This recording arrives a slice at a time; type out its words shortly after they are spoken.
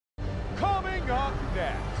up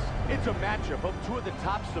next, it's a matchup of two of the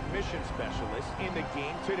top submission specialists in the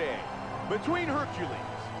game today, between Hercules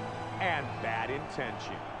and Bad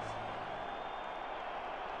Intentions.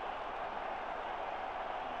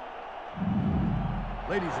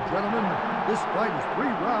 Ladies and gentlemen, this fight is 3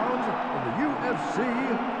 rounds in the UFC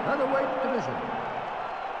featherweight division.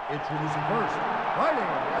 Introducing first,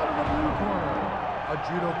 fighting out of the blue corner, a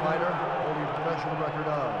judo fighter holding a professional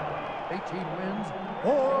record of 18 wins,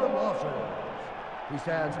 4 losses. He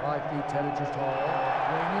stands 5 feet 10 inches tall,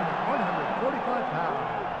 weighing in at 145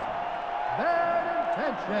 pounds. Bad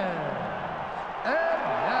Intentions. And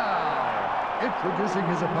now, introducing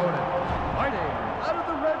his opponent, fighting out of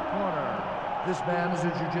the red corner. This man is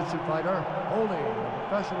a jiu-jitsu fighter holding a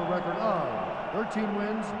professional record of 13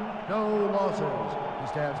 wins, no losses. He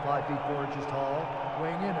stands 5 feet 4 inches tall,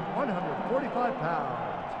 weighing in at 145 pounds.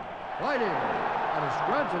 Fighting out of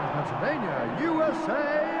Scranton, Pennsylvania,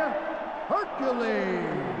 USA, Hercules.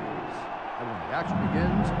 And when the action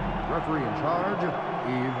begins, referee in charge,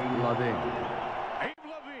 Yves Lavigne.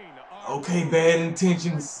 Okay, Bad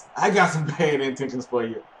Intentions. I got some bad intentions for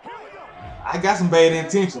you. I got some bad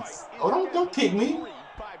intentions. Oh, don't kick me.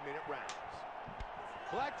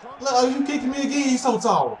 Look, oh, you kicking me again? He's so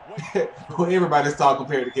tall. Well, everybody's tall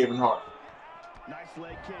compared to Kevin Hart.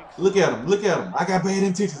 Look at him. Look at him. I got bad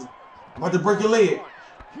intentions. I'm about to break your leg.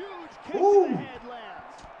 Ooh.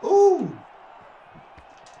 Ooh.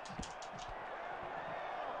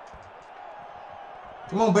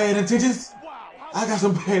 Come on, Bad Intentions. I got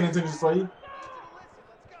some bad intentions for you.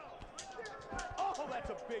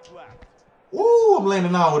 Ooh, I'm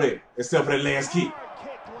landing all of that, except for that last kick.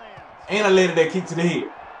 And I landed that kick to the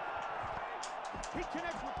head.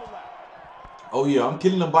 Oh yeah, I'm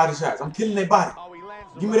killing them body shots. I'm killing that body.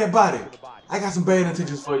 Give me that body. I got some bad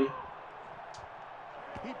intentions for you.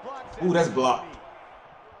 Ooh, that's blocked.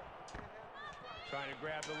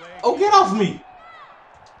 Oh, get off me.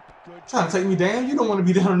 Trying to take me down? You don't want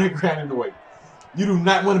to be down on that ground anyway. You do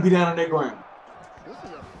not want to be down on that ground.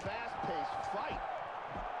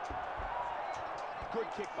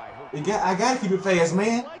 I gotta keep it fast,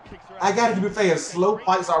 man. I gotta keep it fast. Slow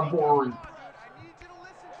fights are boring.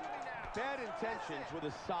 Bad Intentions with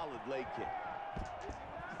a solid leg kick.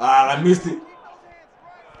 Ah, I missed it.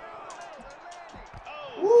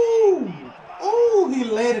 Ooh, ooh, he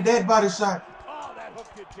landed that body shot. Oh, that hook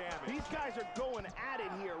did damage. These guys are going at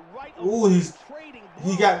it here, right? Ooh,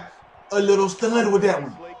 he got a little stunned with that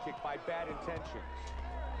one. Leg kick by Bad Intentions.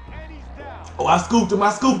 And he's down. Oh, I scooped him.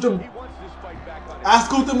 I scooped him. He wants this fight back on. I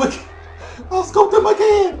scooped him again. I scooped him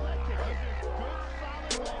again.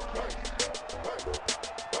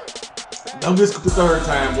 Don't get scooped the third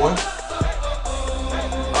time, boy.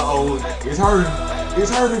 Uh-oh. It's hurting.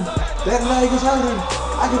 It's hurting. That leg is hurting.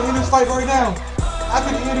 I can end this fight right now. I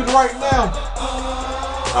can end it right now.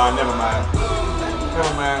 Ah, never mind.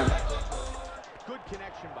 Never mind. Good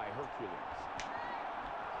connection by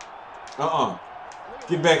Hercules.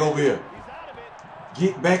 Get back over here.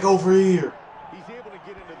 Get back over here. He's able to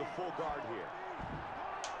get into the full guard here.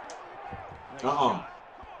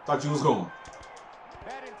 Thought you was going.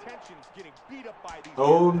 Bad Intentions getting beat up by these.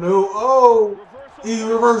 Oh no. Oh. He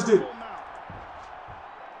reversed it.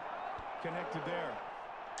 Connected there.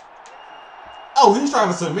 Oh, he's trying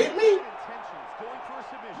to submit me?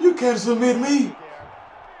 You can't submit me.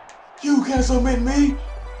 You can't submit me.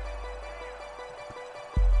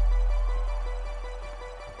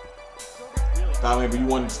 Thought maybe you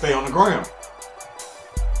wanted to stay on the ground.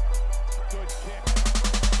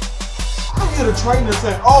 I hear the trainer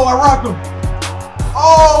say, oh, I rocked him.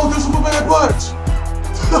 Oh, the Superman punch.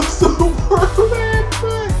 The Superman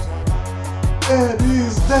punch. And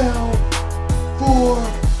he's down for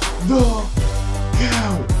the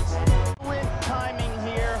count. With timing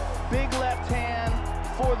here, big left hand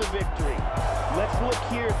for the victory. Let's look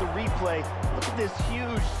here at the replay. Look at this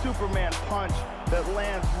huge Superman punch that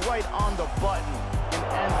lands right on the button and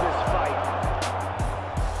ends this fight.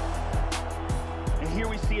 And here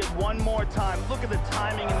we see it one more time. Look at the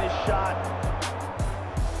timing in this shot.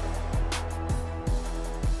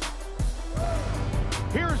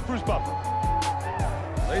 Here's Bruce Buffer.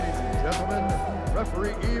 Ladies and gentlemen,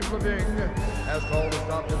 referee Yves Lavigne has called a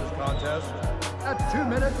stop to this contest at 2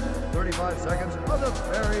 minutes, 35 seconds of the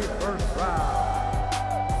very first round.